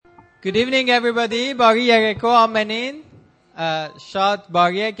Good evening, everybody. Bari Yereko Amenin. Shad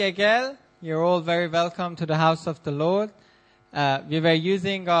Bari Gegel. You're all very welcome to the house of the Lord. We were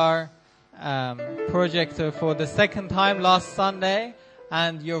using our projector for the second time last Sunday,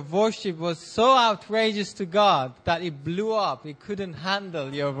 and your worship was so outrageous to God that it blew up. He couldn't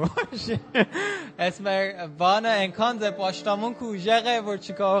handle your worship. اسمر بانه انکان ز پاشتامون کوژه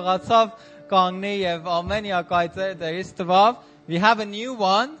ورچیکا قصاف گانگنی آمنیا قایزه در استواب. We have a new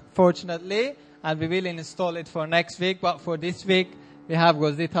one, fortunately, and we will install it for next week. But for this week, we have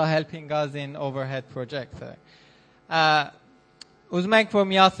Rosita helping us in overhead projector. Uzmek for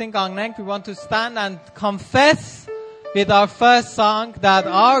Miyasing Gangneng, we want to stand and confess with our first song that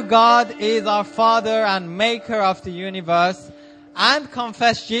our God is our Father and Maker of the universe, and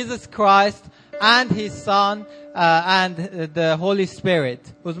confess Jesus Christ and His Son and the Holy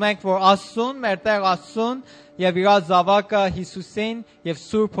Spirit. Uzmek for Asun, Merter Asun, Yeviraz Zavaka Hisusin, Yev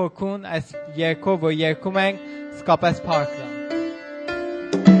Sur Pokun, as Yerkov or Yerkumeng, Skapes Parkland.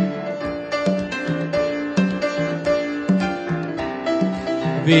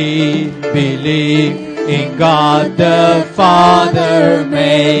 We believe in God the Father,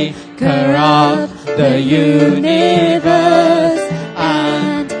 Maker of the universe,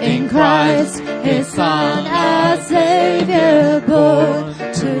 and in Christ His Son, our Savior, born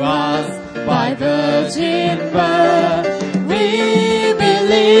to us by virgin birth. We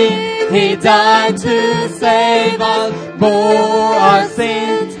believe He died to save us, bore our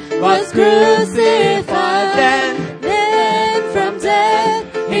sins, was crucified, then from death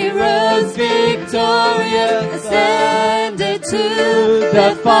He rose victorious, ascended to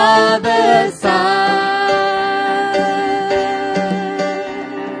the Father's side.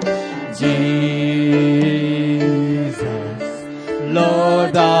 Jesus,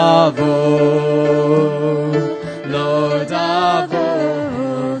 Lord of all, Lord of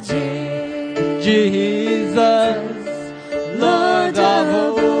all, Jesus, Lord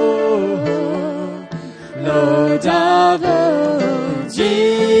of all, Lord of all,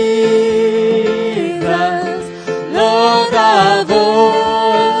 Jesus, Lord of all,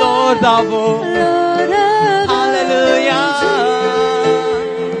 Lord of all, hallelujah,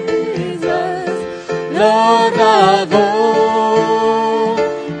 Jesus, Lord of all,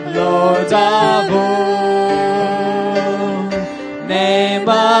 Lord of all, name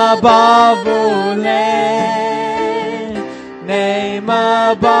above all name, name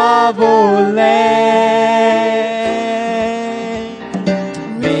above all name.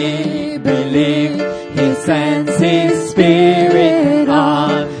 We believe He sends His Spirit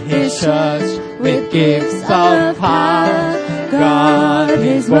on His church with gifts of power. God,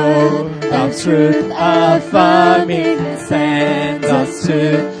 His word of truth affirming, sends us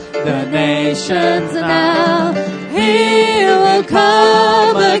to the nations now. He will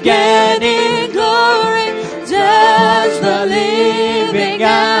come again in glory, judge the living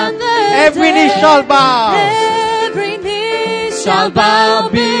and the dead. Every knee shall bow. Every knee shall bow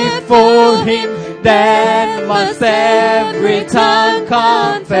before Him. Then must every tongue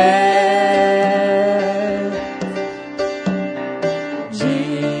confess.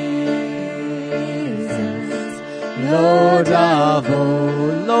 Jesus, Lord of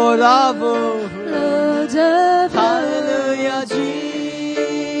all, Lord of all, Lord of all, hallelujah, Jesus,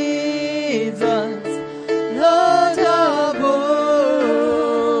 Lord of all,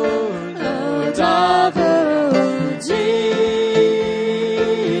 Lord of all, Jesus,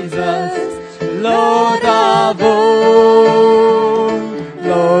 Lord of all,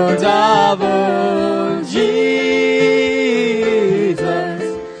 Lord of all, Jesus,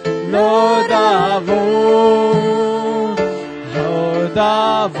 Lord of all, Lord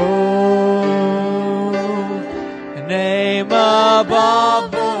of all, name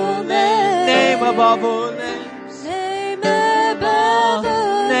above all names, name above all names, name above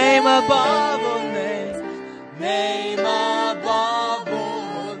all, name above all names, name above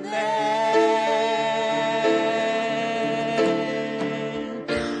all names.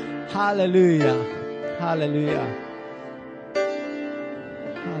 Hallelujah, hallelujah,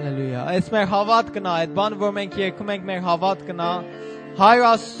 hallelujah. اسم هوات کنا ادبان ورمن که کمک مر هوات کنا های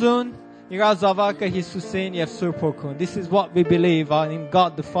راسون یرا زاواک هیسوسین یفسور پوکون. This is what we believe in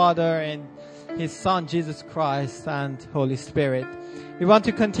God the Father and His Son Jesus Christ and Holy Spirit. We want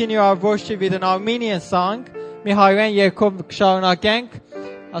to continue our worship with an Armenian song. Mi hayren Yerkov kşarnakenk.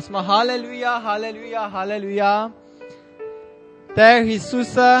 Asma hallelujah, hallelujah, hallelujah. Der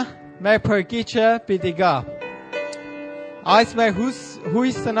Hisusa mer pergiche bidiga. Ais mer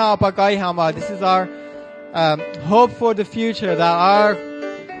huistana apagai hama. This is our hope for the future, that our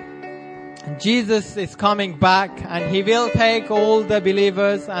Jesus is coming back and He will take all the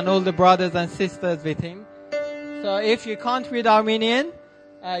believers and all the brothers and sisters with Him. So if you can't read Armenian,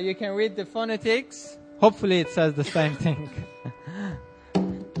 you can read the phonetics. Hopefully it says the same thing.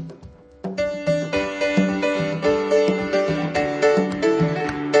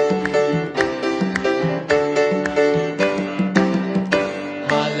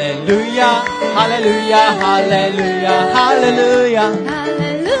 Hallelujah, hallelujah, hallelujah, hallelujah.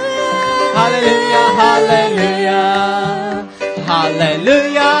 Hallelujah, hallelujah,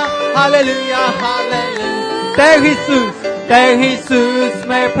 hallelujah, hallelujah, hallelujah. Der Jesus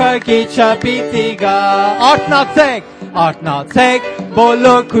me pergicha pitiga. Artnatsek,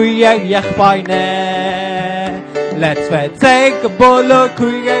 bolo kuyer yechbayne. Let's vetzek, bolo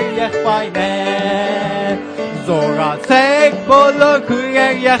kuyer yechbayne. Zoratsek, bolo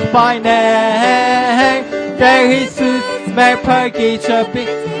kuyer yechbayne. Der Jesus me pergicha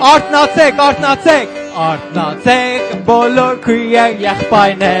pitiga. Artnatsek, bolo kuyer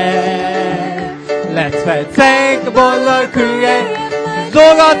yechbayne. Let's vetzek, bolo kuyer.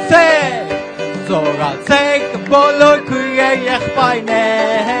 Zoratsek, bolo kuyer yechbayne.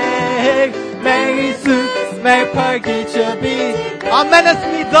 May Jesus me pergicha be. Amen es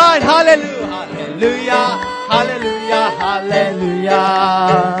midain. Hallelujah, hallelujah, hallelujah,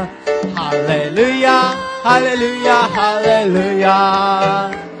 hallelujah, hallelujah, hallelujah.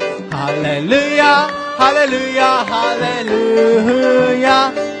 Hallelujah, hallelujah, hallelujah.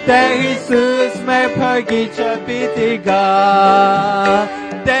 Der Jesus me pergicha pitiga.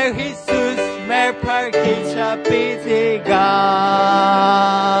 Der Jesus me pergicha pitiga.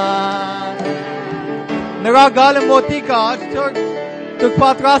 Neragal motika. Tuk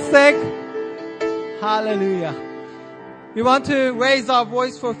patrasek. Hallelujah. We want to raise our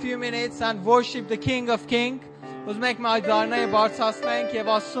voice for a few minutes and worship the King of Kings. Uzmek maidarne bartasnenk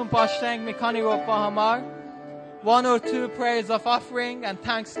yevasum pashtenk mikani ropahamar. 1 or 2 prayers of offering and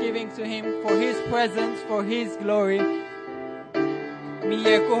thanksgiving to Him for His presence, for His glory. Mi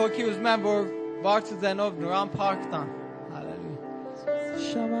yeko hoki uzmembor vartu zenov nuram parktan. Hallelujah.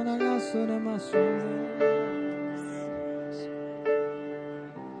 Shamanaga sunemasun.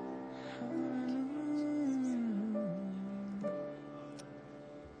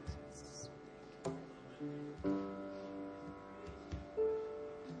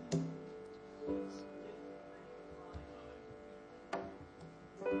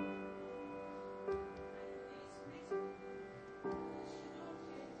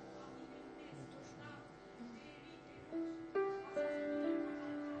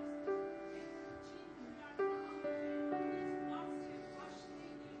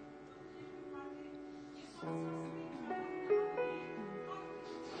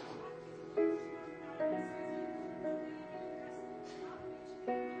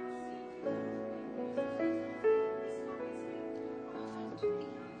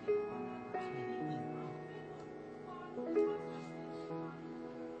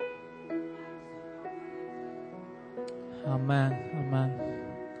 Amen. Amen.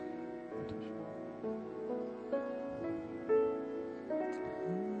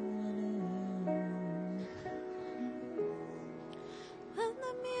 When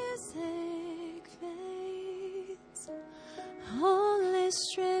the music fades, all is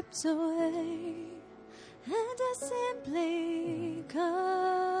stripped away, and I simply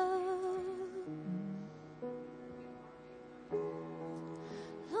come,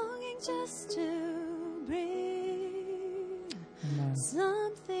 longing just to breathe.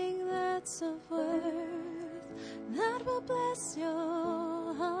 Something that's of worth that will bless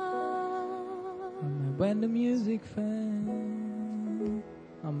your heart. Amen. When the music fades.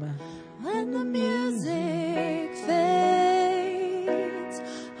 Amen. When the music fades,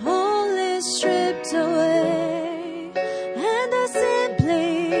 all is stripped away, and I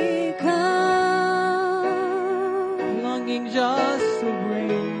simply come, Longing just to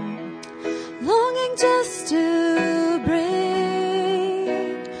bring. longing just to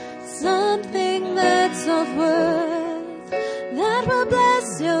of worth that will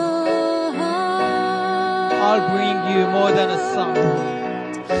bless your heart. I'll bring you more than a song.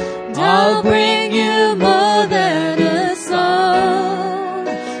 I'll bring you more than a song,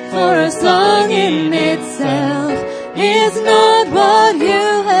 for a song in itself is not what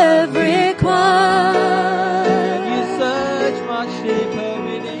you have required. You search much deeper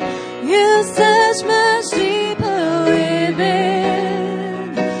within. You search much deeper within.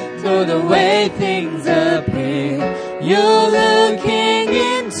 Though the way things appear, you're looking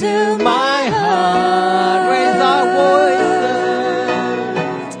into my heart. Raise our voices.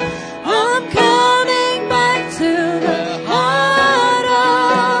 I'm coming.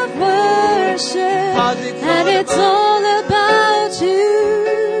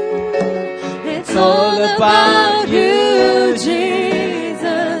 It's all about you,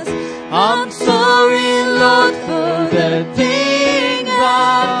 Jesus. I'm sorry, Lord, for the things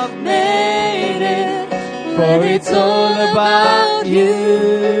I've made it. For it's all about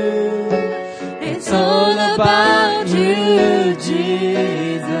you. It's all about you,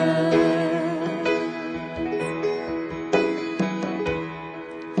 Jesus.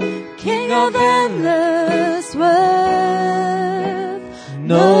 King of endless worth,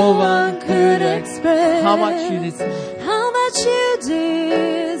 no one could express how much you deserve. how much you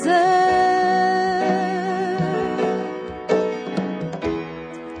deserve.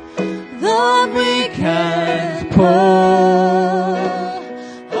 Though we can't pour,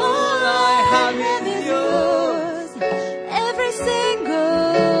 all I have is yours, every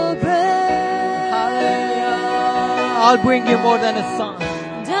single breath. Hallelujah. I'll bring you more than a song.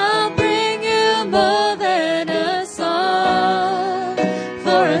 I'll bring you more than a song,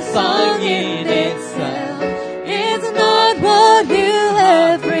 for a song in itself is not what you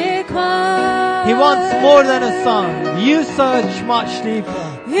have required. He wants more than a song. You search much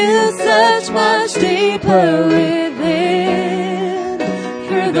deeper. You search much deeper within,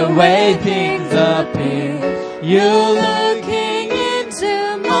 through the way things appear. You're looking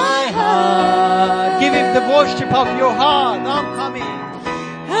into my heart. Give him the worship of your heart. I'm coming.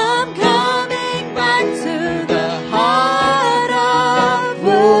 I'm coming back to the heart of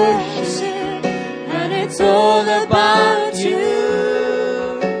worship, and it's all about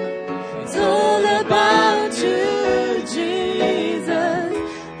you. It's all about you, Jesus.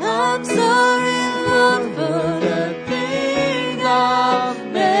 I'm sorry, Lord, for the things I've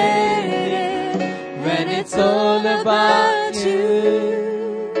made it, when it's all about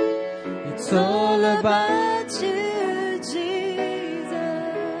you. It's all about you, Jesus.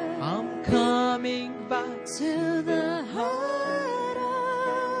 I'm coming back. To the heart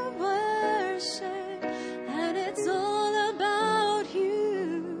of worship, and it's all about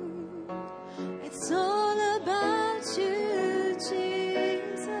you. It's all about you,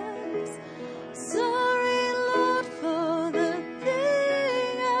 Jesus. Sorry, Lord, for the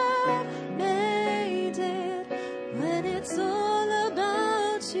thing I've made it, when it's all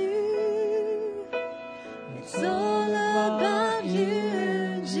about you. It's all about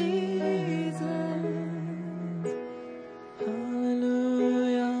you, Jesus.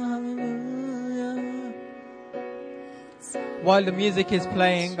 Hallelujah, hallelujah. While the music is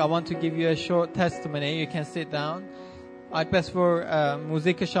playing, I want to give you a short testimony. You can sit down. Այդպես որ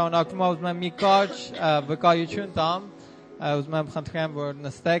մուզիկը շարունակվում է, ուզում եմ մի կարճ վկայություն տամ, ուզում եմ խնդրեմ որ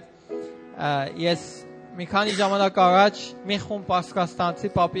նստեք։ Ես մի քանի ժամանակ առաջ մի խումբ Պարսկաստանցի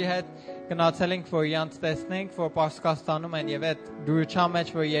պապի հետ գնացել ենք, որ իրանց տեսնենք, որ Պարսկաստանում են եւ այդ դրուչա մեջ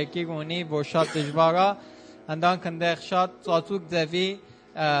որ երկիր ունի, որ շատ դժվար է, այնտեղ այնտեղ շատ ծածուկ ձևի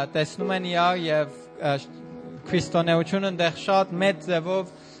տեսնում են իրար եւ քրիստոնեությունը այնտեղ շատ մեծ ձևով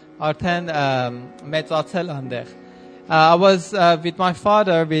արդեն մեծացել այնտեղ։ I was with my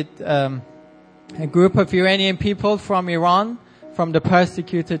father with a group of Iranian people from Iran, from the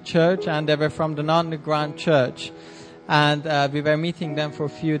persecuted church, and they were from the underground church. And we were meeting them for a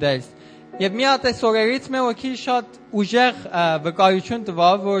few days. Եվ մի հատ այս օրերից մեր ոգի շատ ուժեղ վկայություն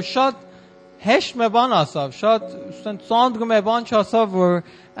տվավ, որ շատ հեշտ մի բան ասավ, շատ ծանր մի բան չասավ, որ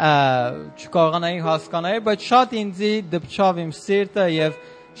չկարողանայի հասկանալ, բայց շատ ինձի դպչավ իմ սիրտը եւ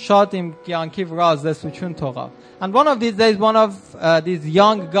շատ իմ կյանքի վրա ազդեցություն թողավ. And one of these days, one of these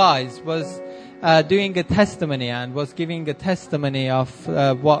young guys was doing a testimony and was giving a testimony of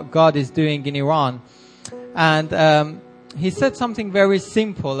what God is doing in Iran. And he said something very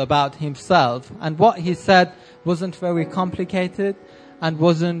simple about himself. And what he said wasn't very complicated and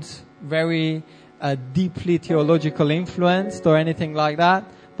wasn't very deeply theological influenced or anything like that,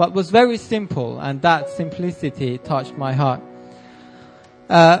 but was very simple. And that simplicity touched my heart.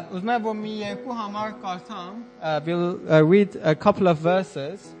 We'll read a couple of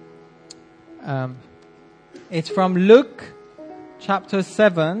verses. It's from Luke chapter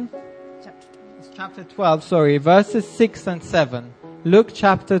 12, verses 6 and 7. Luke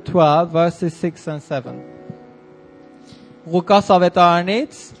chapter 12, verses 6 and 7. Ղուկաս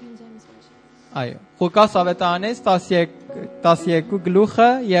ավետարանից այո, Ղուկաս ավետարանից 12 գլուխը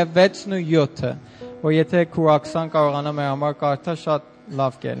եւ 67-ը, որ եթե քուրաքսան կարողանա մեր համար կարդա շատ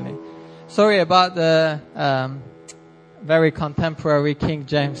լավ կլինի. Sorry about the very contemporary King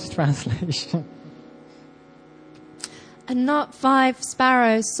James translation. And not 5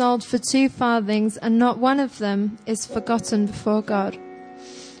 sparrows sold for 2 farthings, and not one of them is forgotten before God.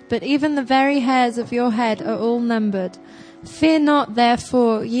 But even the very hairs of your head are all numbered. Fear not,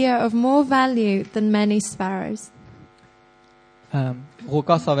 therefore, ye are of more value than many sparrows.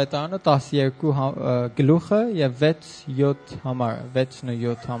 Ղուկաս ավետարանը 12 գլուխը եւ 6-7 համարը,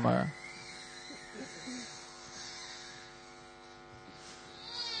 6-7 համարը.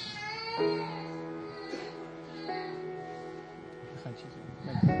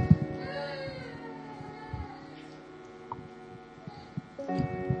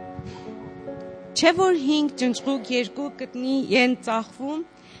 Չէ որ 5 ճնճղուկ 2 գտնի են ծախվում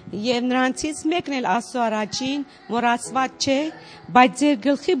եւ նրանցից մեկն էլ Աստծո առաջին մոռացված չէ, բայց ձեր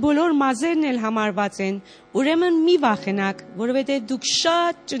գլխի բոլոր մազերն էլ համարված են, ուրեմն մի վախենաք, որովհետեւ դուք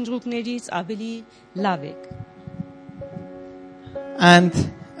շատ ճնճղուկներից ավելի լավ եք. And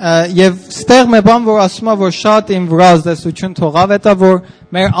եւ ստեղ մի բան որ ասում է որ շատ իմ վրա ազդեցություն թողավ դա որ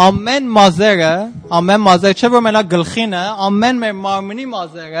մեր ամեն մազերը չէ որ մենակ գլխին է, ամեն մեր մարմնի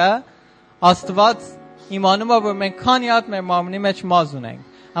մազերը Աստված իմանում է որ մենք քանի հատ մեր մարմնի մեջ մազ ունենք.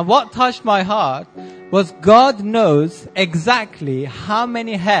 And what touched my heart was God knows exactly how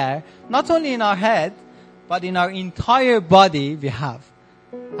many hair, not only in our head, but in our entire body we have.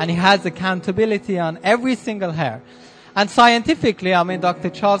 And He has accountability on every single hair. And scientifically, I mean, Dr.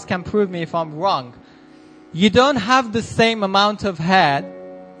 Charles can prove me if I'm wrong. You don't have the same amount of hair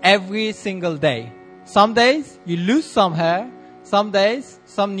every single day. Some days you lose some hair. Some days,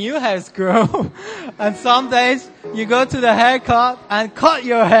 some new hairs grow. And some days, you go to the haircut and cut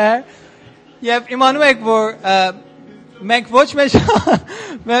your hair. Եվ իմանում եք, որ մենք ոչ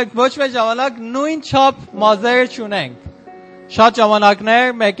մեկ ժամանակ նույն չափ մազերը չունենք. Շատ ժամանակներ,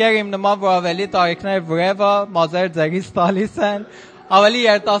 մեկեր իմ նման, որ ավելի տարիքներ վրևը, մազերը ձերից տալիս են, ավելի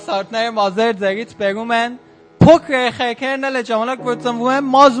երիտասարդներ մազերը ձերից բերում են, փոքր երեխեքներն էլ այդ ժամանակ, որ ծնվում են,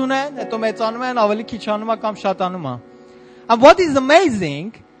 մազ ունեն, հետո մեծանում են, ավելի քիչանում է կամ շատանում է. And what is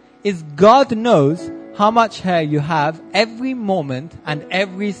amazing is God knows how much hair you have every moment and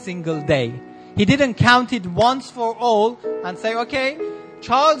every single day. He didn't count it once for all and say, okay,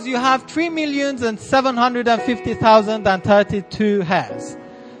 Charles, you have 3,750,032 hairs.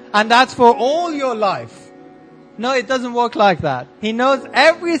 And that's for all your life. No, it doesn't work like that. He knows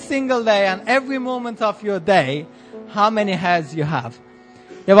every single day and every moment of your day how many hairs you have.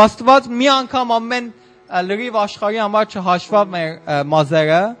 Եվ Աստված մի անգամ ամեն լրիվ աշխարհի համար չհաշվավ մեր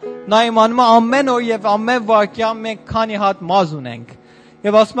մազերը, նա իմանում է ամեն օր եւ ամեն վայրկյան մենք քանի հատ մազ ունենք։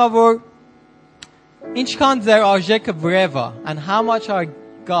 Եվ ասում է որ ինչքան ձեր արժեքը վրև է, and how much our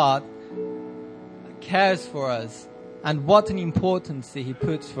God cares for us and what an importance He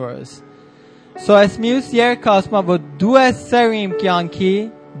puts for us. So as մյուս երգը ասում է որ դու ես սերը իմ կյանքի,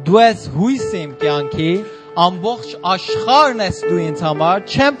 դու ես հույսը իմ կյանքի, ամբողջ աշխարհն ես դու ինձ համար,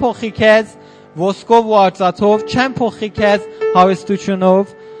 չեմ փոխի քեզ ոսկով ու արծաթով, չեմ փոխի քեզ հարստությունով,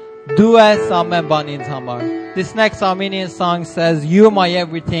 դու ես ամեն բան ինձ համար. This next Armenian song says, you are my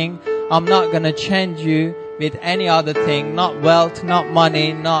everything, I'm not going to change you with any other thing, not wealth, not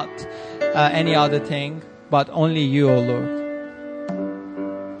money, not any other thing, but only you, O Lord.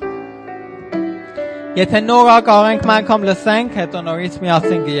 Եթե նորա կարենք մանկամ լսենք, հետո նորից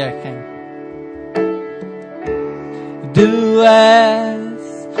միասին կերգենք. Դու ես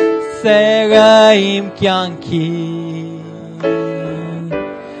սերը իմ կյանքի,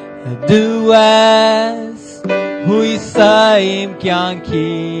 դու ես հույսը իմ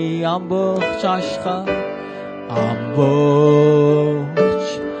կյանքի, ամբողջ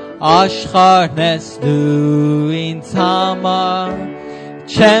աշխարհն ես դու ինձ համար,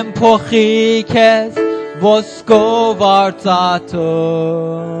 չեմ փոխի քեզ ոսկով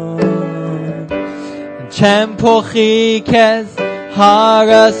արծաթով, չեմ փոխի քեզ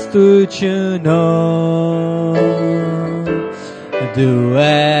հարստությունով, դու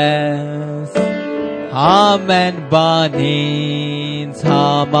ես ամեն բան ինձ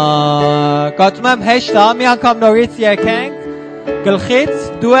համար. Կարծում եմ հեշտ է, մի անգամ նորից եկենք գլխից,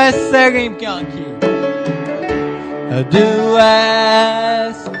 դու ես սերը իմ կյանքի, դու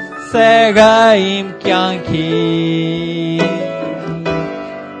ես սերը իմ կյանքի,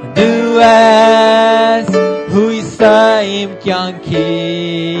 դու ես հույսը իմ կյանքի,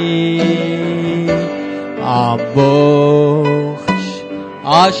 ամբողջ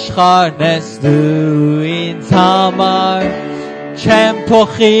աշխարհն ես դու ինձ համար, չեմ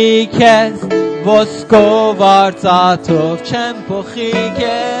փոխի քեզ ոսկով արծաթով, չեմ փոխի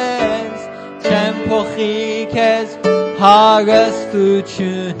քեզ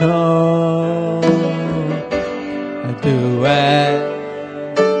հարստությունով, դու ես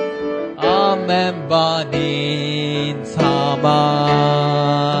ամեն բան ինձ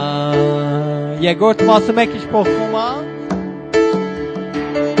համար. Երկրորդ մասը մեկ ինչ փոխվում է,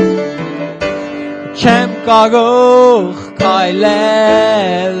 չեմ կարող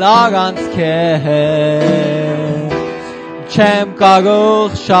քայլել առանց քեզ, Chem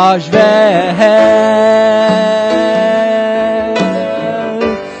karuch shashveh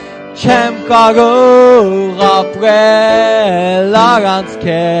Chem karuch aprel arans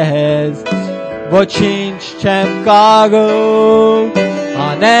kez Vochinch chem karuch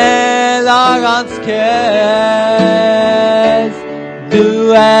anel arans kez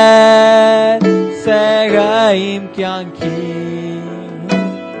Duet seraim kyankim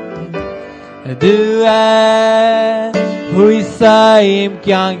Duet huisaim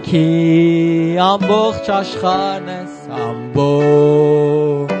kyanki Amboch chashchanes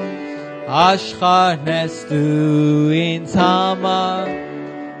Amboch ashchanes tu in sama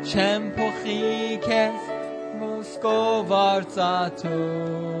Shem pochikes musko varzato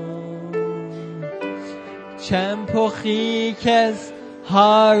Shem pochikes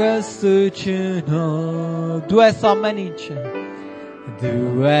harastuchuno Dues ameninche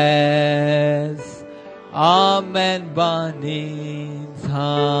Dues Amen banin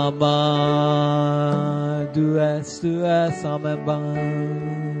Hama Dues Amen ban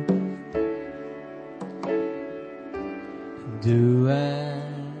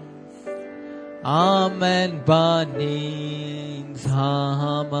Dues Amen banin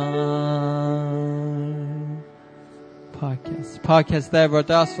Hama Podcast der var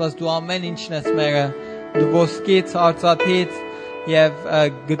das was du amen inchnes mere du voskit arzatit yev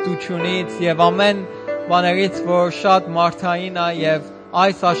getuchunit yev amen Vanerit vor shad martaina yev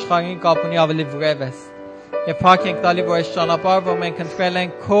ay sashkharin kapuni avli vreves ye parking tali vor shanapar vor men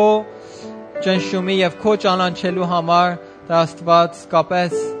kontrolen ko janshumi yev ko janan chelu hamar dastvat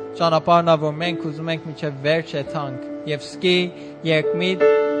skapes janapar na vor men kuzumenk miche verche tank yev ski yekmid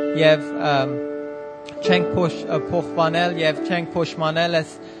yev chenk push pochvanel yev chenk pushmanel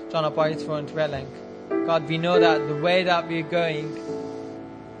es janaparit vor entrelenk God, we know that the way that we're going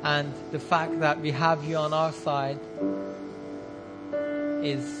and the fact that we have you on our side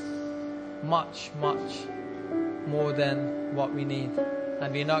is much, much more than what we need.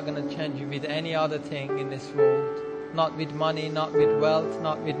 And we're not going to change you with any other thing in this world. Not with money, not with wealth,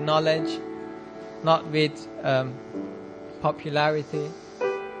 not with knowledge, not with popularity.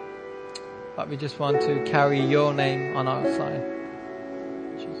 But we just want to carry your name on our side.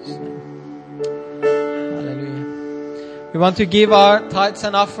 In Jesus' name. We want to give our tithes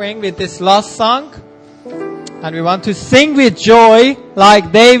and offering with this last song. And we want to sing with joy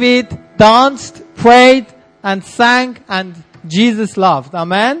like David danced, prayed, and sang, and Jesus loved.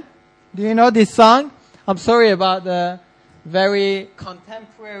 Amen? Do you know this song? I'm sorry about the very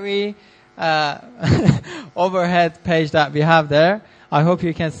contemporary overhead page that we have there. I hope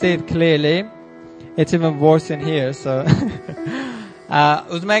you can see it clearly. It's even worse in here. So,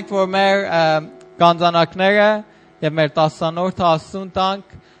 uzmek for mer ganzanaknere. Yev mer tasanor tasun tank.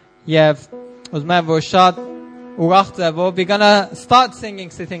 Yev uzmen vorshad urach zevo. We're gonna start singing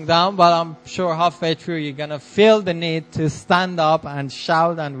sitting down, but I'm sure halfway through you're gonna feel the need to stand up and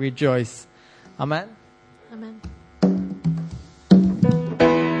shout and rejoice. Amen. Amen.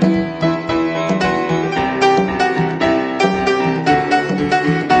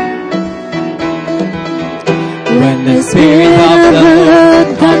 When the Spirit of the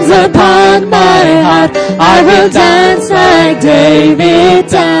Lord comes upon my heart, I will dance like David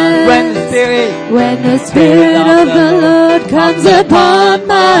danced. When the Spirit of the Lord comes upon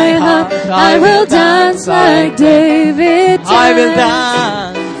my heart, I will dance like David danced. I will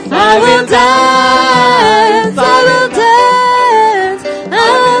dance. I will dance. I will dance.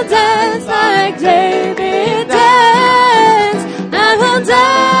 I will dance like David danced. I will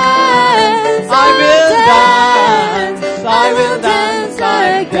dance. I will dance. I will dance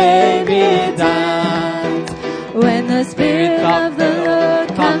like David danced. When the Spirit of the Lord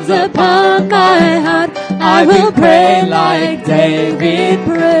comes upon my heart, I will pray like David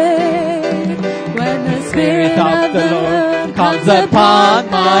prayed. When the Spirit of the Lord comes upon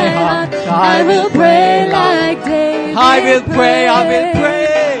my heart, I will pray like David. I will pray. I will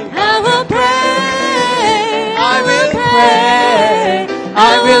pray. I will pray. I will pray.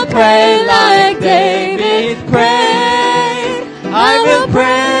 I will pray like David prayed. I will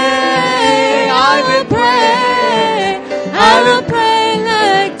pray, I will pray, I will pray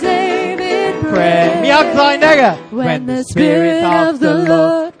like David prayed. When the Spirit of the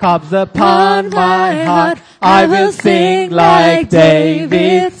Lord comes upon my heart, I will sing like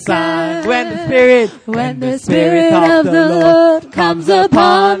David sang. When the Spirit of the Lord comes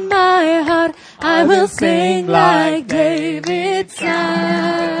upon my heart, I will sing like David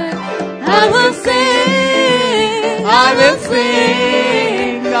sang. I will sing, I will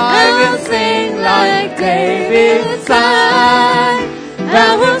sing, I will sing like David sang.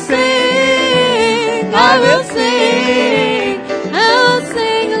 I will sing, I will sing,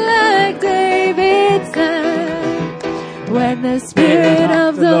 When the Spirit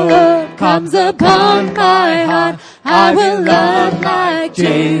of the Lord comes upon my heart, I will love like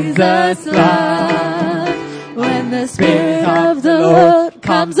Jesus loved. When the Spirit of the Lord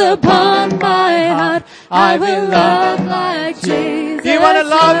comes upon my heart, I will love like Jesus. Do you want to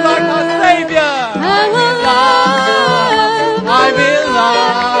love like our Savior? I will love, I will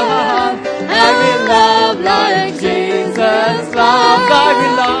love, I will love like Jesus loved. I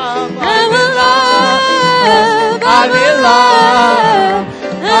will love, I will love, I will love,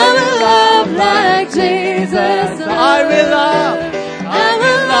 I will love like Jesus loved. I will love, I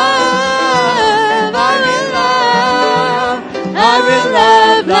will love, I will love, I will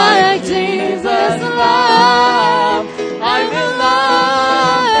love like Jesus loved. I will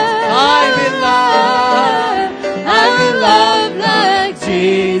love, I will love, I will love like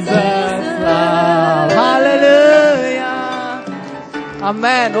Jesus love. Hallelujah.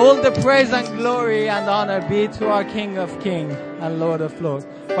 Amen. All the praise and glory and honor be to our King of Kings and Lord of Lords.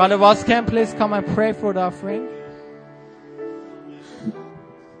 Brother Voskamp, please come and pray for the offering.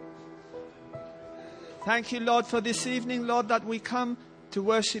 Thank you, Lord, for this evening, Lord, that we come to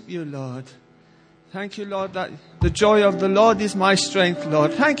worship you, Lord. Thank you, Lord, that the joy of the Lord is my strength,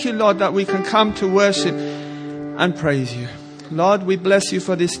 Lord. Thank you, Lord, that we can come to worship and praise you. Lord, we bless you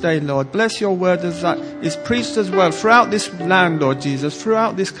for this day, Lord. Bless your word as that is preached as well throughout this land, Lord Jesus,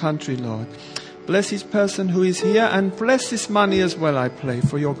 throughout this country, Lord. Bless each person who is here and bless this money as well, I pray,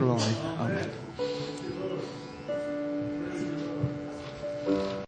 for your glory. Amen.